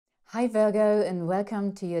Hi Virgo, and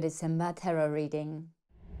welcome to your December tarot reading.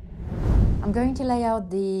 I'm going to lay out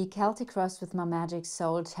the Celtic Cross with my Magic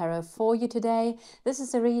Soul Tarot for you today. This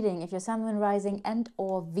is a reading if your Sun, Moon, Rising and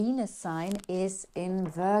or Venus sign is in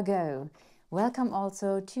Virgo. Welcome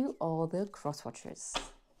also to all the cross watchers.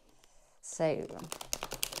 So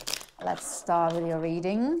let's start with your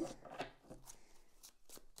reading.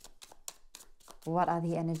 What are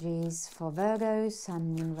the energies for Virgo,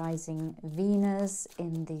 Sun, Moon, Rising, Venus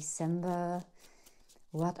in December?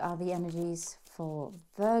 What are the energies for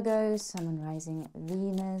Virgo, Sun, Moon, Rising,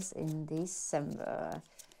 Venus in December?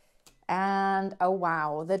 And oh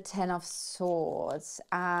wow, the Ten of Swords,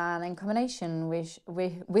 and in combination with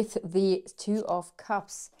the Two of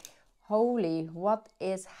Cups. Holy, what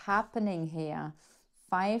is happening here?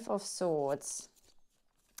 Five of Swords.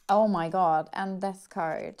 Oh my God, and Death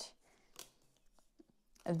card.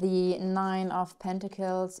 The Nine of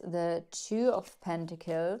Pentacles, the Two of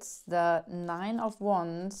Pentacles, the Nine of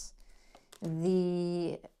Wands,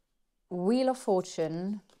 the Wheel of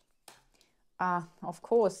Fortune, of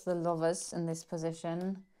course the Lovers in this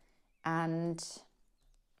position, and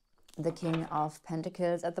the King of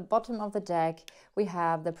Pentacles. At the bottom of the deck we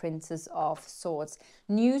have the Princess of Swords.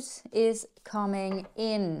 News is coming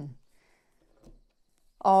in.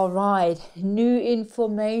 All right, new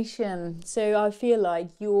information. So I feel like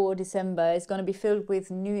your December is going to be filled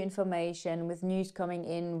with new information, with news coming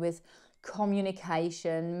in, with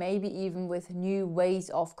communication, maybe even with new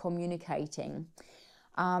ways of communicating.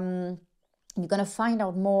 You're going to find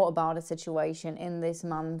out more about a situation in this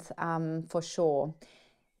month, for sure.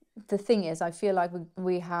 The thing is, I feel like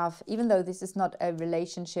we have, even though this is not a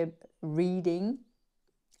relationship reading,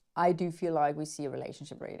 I do feel like we see a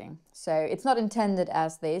relationship reading. So it's not intended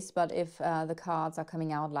as this, but if the cards are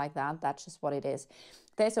coming out like that, that's just what it is.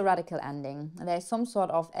 There's a radical ending. There's some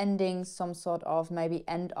sort of ending, some sort of maybe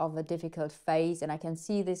end of a difficult phase. And I can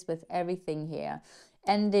see this with everything here.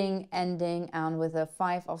 Ending, and with the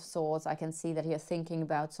Five of Swords, I can see that you're thinking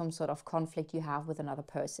about some sort of conflict you have with another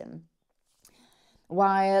person.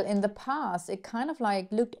 While in the past, it kind of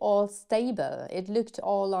like looked all stable. It looked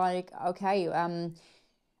all like, okay,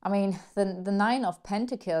 I mean, the Nine of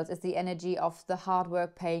Pentacles is the energy of the hard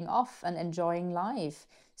work paying off and enjoying life.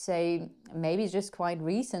 So maybe just quite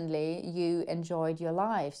recently you enjoyed your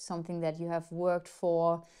life, something that you have worked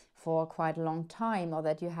for quite a long time, or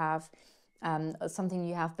that you have something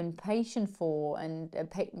you have been patient for, and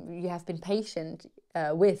you have been patient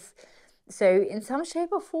with. So in some shape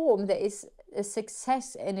or form, there is a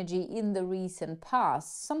success energy in the recent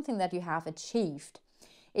past, something that you have achieved.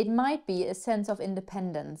 It might be a sense of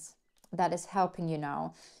independence that is helping you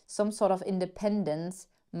now. Some sort of independence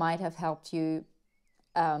might have helped you,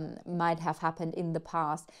 might have happened in the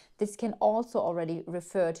past. This can also already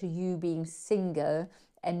refer to you being single,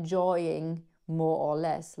 enjoying more or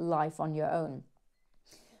less life on your own.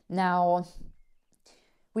 Now,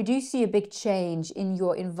 we do see a big change in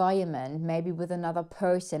your environment, maybe with another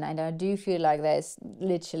person. And I do feel like there's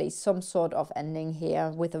literally some sort of ending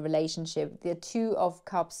here with a relationship. The Two of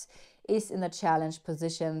Cups is in a challenge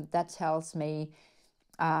position. That tells me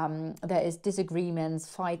there is disagreements,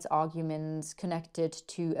 fights, arguments connected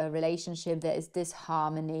to a relationship. There is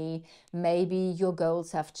disharmony. Maybe your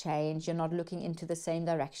goals have changed. You're not looking into the same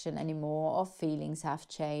direction anymore, or feelings have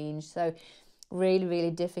changed. So really,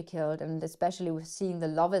 really difficult. And especially with seeing the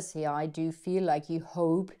Lovers here, I do feel like you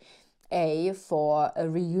hope for a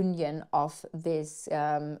reunion of this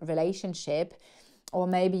relationship, or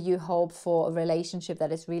maybe you hope for a relationship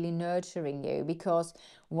that is really nurturing you. Because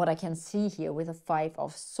what I can see here with the Five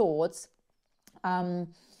of Swords, the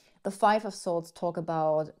Five of Swords talk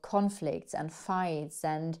about conflicts and fights,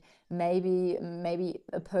 and maybe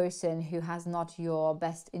a person who has not your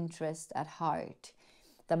best interest at heart.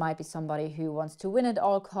 There might be somebody who wants to win at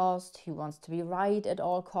all costs, who wants to be right at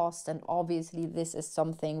all costs, and obviously this is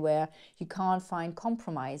something where you can't find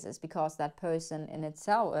compromises, because that person in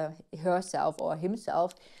itself, herself or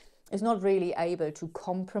himself, is not really able to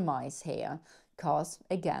compromise here. Because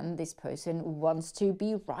again, this person wants to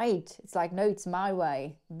be right. It's like, no, it's my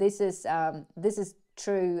way. This is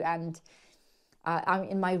true, and I'm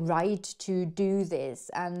in my right to do this.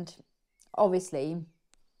 And obviously,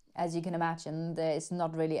 as you can imagine, there is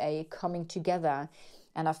not really a coming together.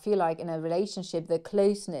 And I feel like in a relationship, the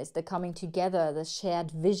closeness, the coming together, the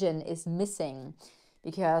shared vision is missing,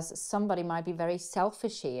 because somebody might be very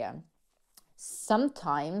selfish here.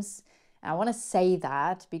 Sometimes, and I want to say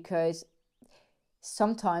that because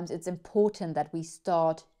sometimes it's important that we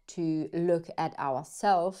start to look at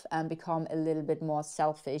ourselves and become a little bit more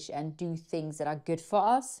selfish and do things that are good for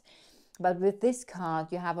us. But with this card,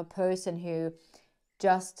 you have a person who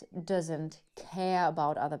just doesn't care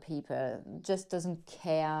about other people, just doesn't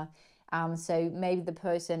care. So maybe the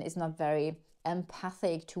person is not very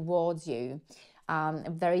empathic towards you,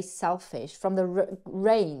 very selfish, from the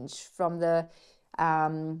range, from the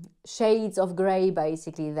shades of gray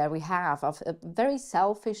basically that we have, of a very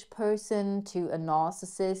selfish person to a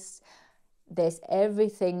narcissist. There's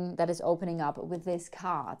everything that is opening up with this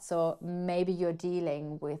card. So maybe you're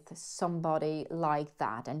dealing with somebody like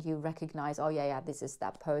that and you recognize, oh yeah, this is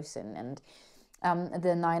that person. And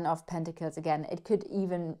the Nine of Pentacles, again, it could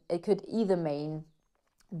either mean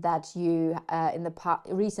that you in the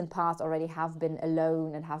recent past already have been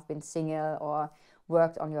alone and have been single, or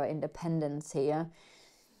worked on your independence here,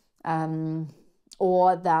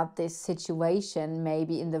 or that this situation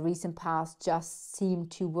maybe in the recent past just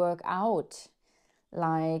seemed to work out.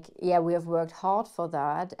 Like, yeah, we have worked hard for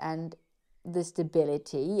that and the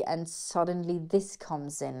stability, and suddenly this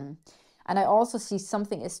comes in. And I also see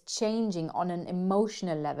something is changing on an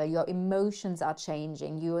emotional level. Your emotions are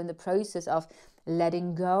changing. You're in the process of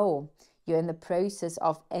letting go. You're in the process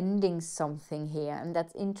of ending something here. And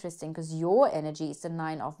that's interesting because your energy is the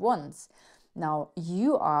Nine of Wands. Now,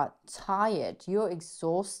 you are tired. You're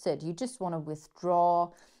exhausted. You just want to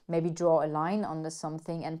withdraw, maybe draw a line under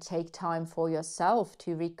something and take time for yourself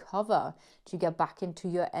to recover, to get back into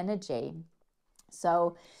your energy.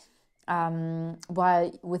 So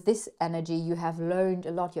while with this energy you have learned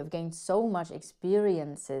a lot, you have gained so much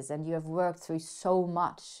experiences, and you have worked through so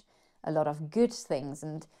much, a lot of good things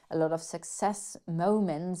and a lot of success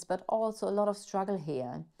moments, but also a lot of struggle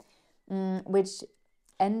here, which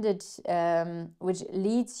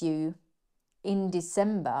leads you in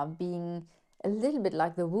December being a little bit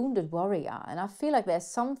like the wounded warrior. And I feel like there's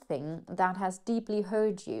something that has deeply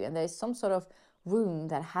hurt you, and there's some sort of wound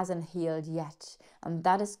that hasn't healed yet, and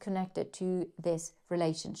that is connected to this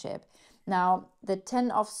relationship. Now, the Ten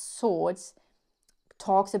of Swords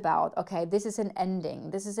talks about, okay, this is an ending.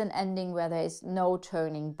 This is an ending where there is no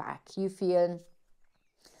turning back. You feel,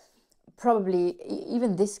 probably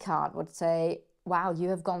even this card would say, wow, you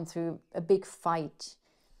have gone through a big fight.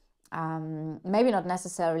 Maybe not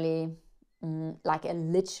necessarily like a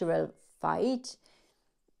literal fight.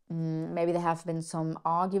 Maybe there have been some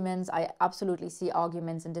arguments. I absolutely see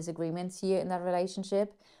arguments and disagreements here in that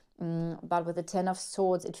relationship. But with the Ten of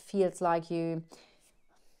Swords, it feels like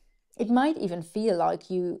it might even feel like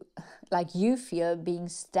you feel being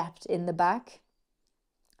stabbed in the back.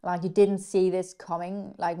 Like you didn't see this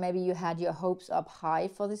coming. Like maybe you had your hopes up high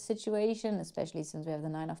for this situation, especially since we have the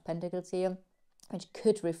Nine of Pentacles here, which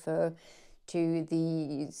could refer to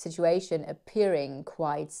the situation appearing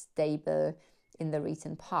quite stable in the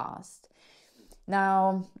recent past.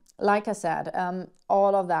 Now, like I said,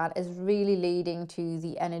 all of that is really leading to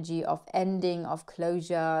the energy of ending, of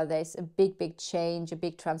closure. There's a big change, a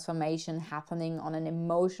big transformation happening on an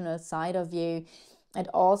emotional side of you. It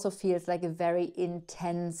also feels like a very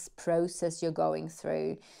intense process you're going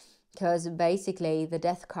through, because basically the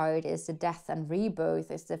Death card is the death and rebirth,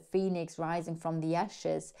 is the phoenix rising from the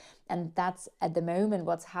ashes, and that's at the moment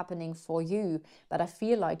what's happening for you. But I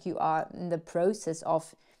feel like you are in the process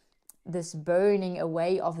of this burning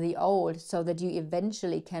away of the old, so that you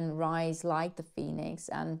eventually can rise like the phoenix.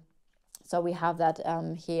 And so we have that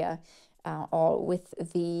here, or with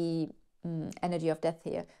the energy of death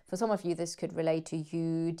here. For some of you, this could relate to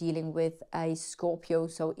you dealing with a Scorpio,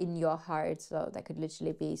 so in your heart. So that could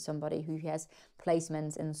literally be somebody who has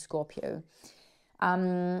placements in Scorpio.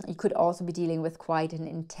 You could also be dealing with quite an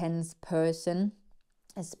intense person,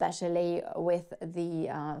 especially with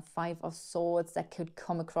the Five of Swords. That could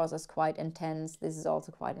come across as quite intense. This is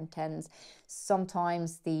also quite intense.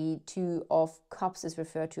 Sometimes the Two of Cups is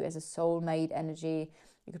referred to as a soulmate energy.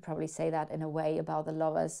 You could probably say that in a way about the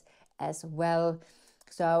Lovers as well.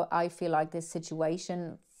 So I feel like this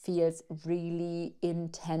situation feels really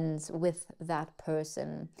intense with that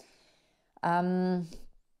person. When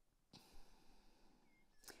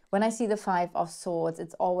I see the Five of Swords,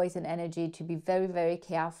 it's always an energy to be very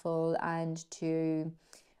careful and to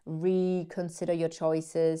reconsider your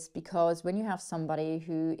choices, because when you have somebody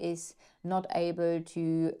who is not able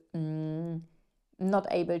to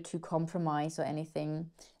compromise or anything,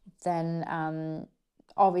 then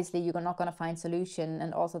obviously you're not going to find solution,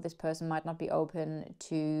 and also this person might not be open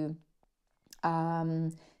to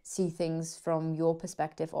see things from your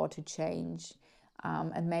perspective or to change.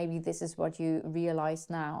 And maybe this is what you realize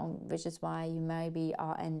now, which is why you maybe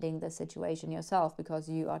are ending the situation yourself, because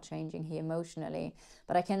you are changing here emotionally.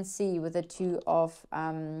 But I can see with the Two of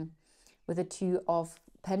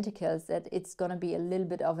Pentacles, that it's going to be a little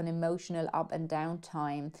bit of an emotional up and down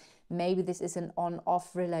time. Maybe this is an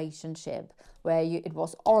on-off relationship where it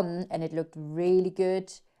was on and it looked really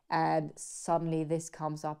good, and suddenly this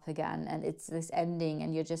comes up again and it's this ending,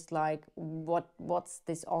 and you're just like, what's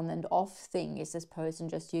this on and off thing? Is this person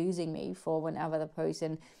just using me for whenever the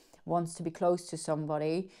person wants to be close to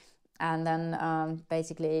somebody, and then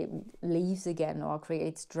basically leaves again or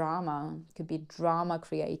creates drama? Could be drama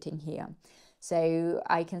creating here. So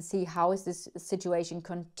I can see, how is this situation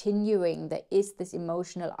continuing? There is this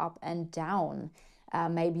emotional up and down,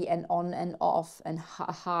 maybe an on and off, and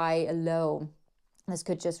high, low. This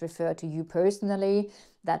could just refer to you personally,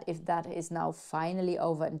 that if that is now finally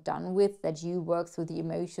over and done with, that you work through the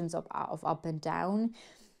emotions of up and down.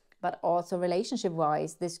 But also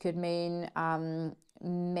relationship-wise, this could mean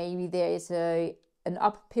maybe there is an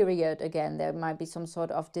up period again. There might be some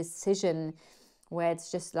sort of decision where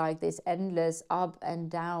it's just like this endless up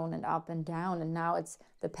and down and up and down, and now it's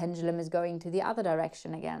the pendulum is going to the other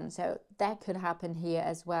direction again. So that could happen here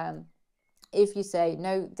as well. If you say,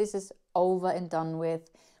 no, this is over and done with,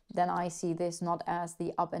 then I see this not as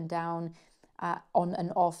the up and down, on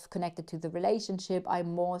and off connected to the relationship. I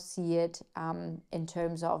more see it in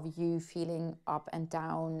terms of you feeling up and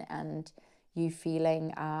down, and you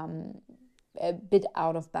feeling a bit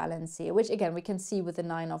out of balance here, which again we can see with the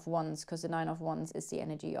Nine of Wands, because the Nine of Wands is the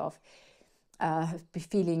energy of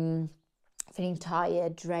feeling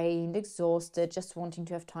tired, drained, exhausted, just wanting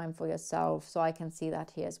to have time for yourself. So I can see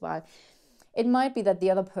that here as well. It might be that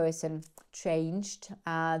the other person changed.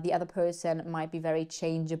 The other person might be very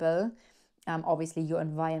changeable. Obviously your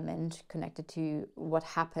environment connected to what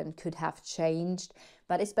happened could have changed,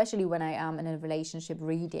 but especially when I am in a relationship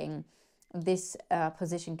reading, this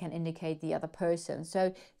position can indicate the other person.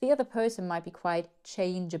 So the other person might be quite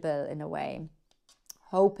changeable in a way,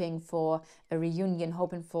 hoping for a reunion,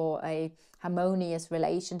 hoping for a harmonious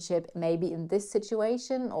relationship, maybe in this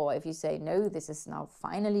situation. Or if you say, no, this is now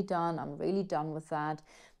finally done, I'm really done with that,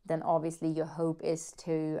 then obviously your hope is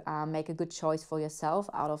to make a good choice for yourself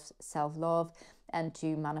out of self-love, and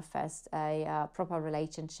to manifest a proper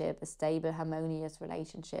relationship, a stable, harmonious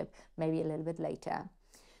relationship, maybe a little bit later.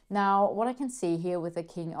 Now, what I can see here with the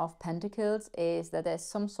King of Pentacles is that there's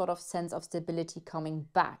some sort of sense of stability coming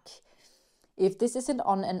back. If this isn't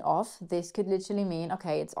on and off, this could literally mean,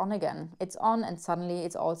 okay, it's on again. It's on and suddenly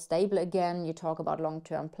it's all stable again. You talk about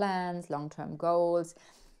long-term plans, long-term goals.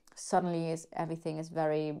 Suddenly everything is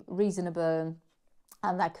very reasonable.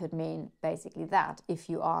 And that could mean basically that if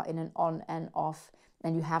you are in an on and off,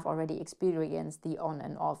 and you have already experienced the on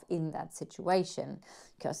and off in that situation,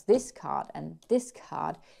 because this card and this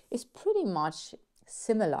card is pretty much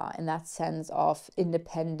similar in that sense of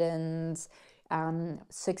independence,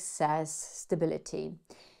 success, stability.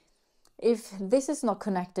 If this is not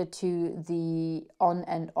connected to the on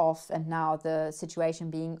and off, and now the situation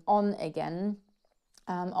being on again,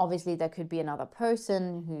 obviously there could be another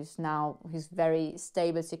person who's very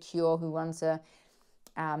stable, secure, who wants a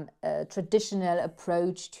traditional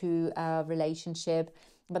approach to a relationship.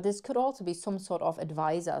 But this could also be some sort of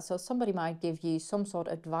advisor. So somebody might give you some sort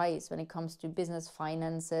of advice when it comes to business,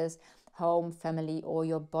 finances, home, family, or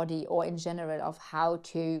your body, or in general of how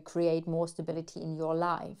to create more stability in your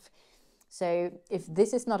life. So if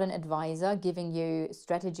this is not an advisor giving you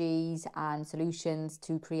strategies and solutions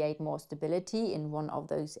to create more stability in one of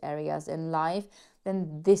those areas in life,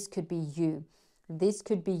 then this could be you. This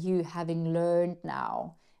could be you having learned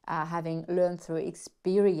now, having learned through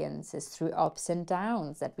experiences, through ups and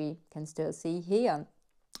downs that we can still see here,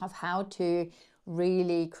 of how to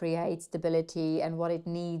really create stability and what it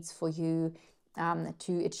needs for you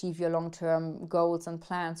to achieve your long-term goals and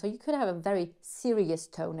plans. So you could have a very serious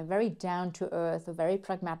tone, a very down-to-earth, a very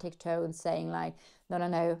pragmatic tone, saying like,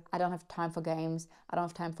 no, I don't have time for games, I don't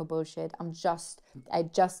have time for bullshit. I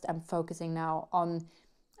just am focusing now on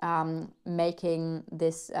making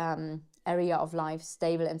this area of life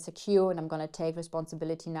stable and secure, and I'm going to take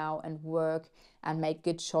responsibility now and work and make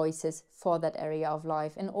good choices for that area of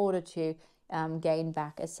life in order to gain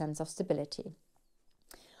back a sense of stability.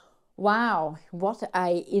 Wow, what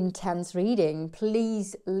a intense reading.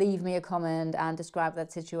 Please leave me a comment and describe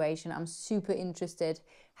that situation. I'm super interested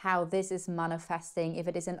how this is manifesting, if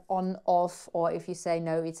it is an on-off, or if you say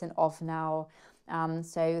no, it's an off now.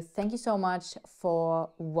 So thank you so much for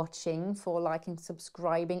watching, for liking,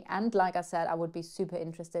 subscribing, and like I said, I would be super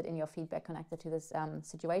interested in your feedback connected to this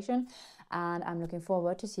situation, and I'm looking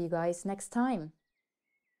forward to see you guys next time.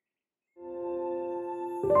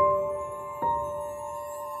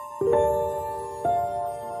 Thank you.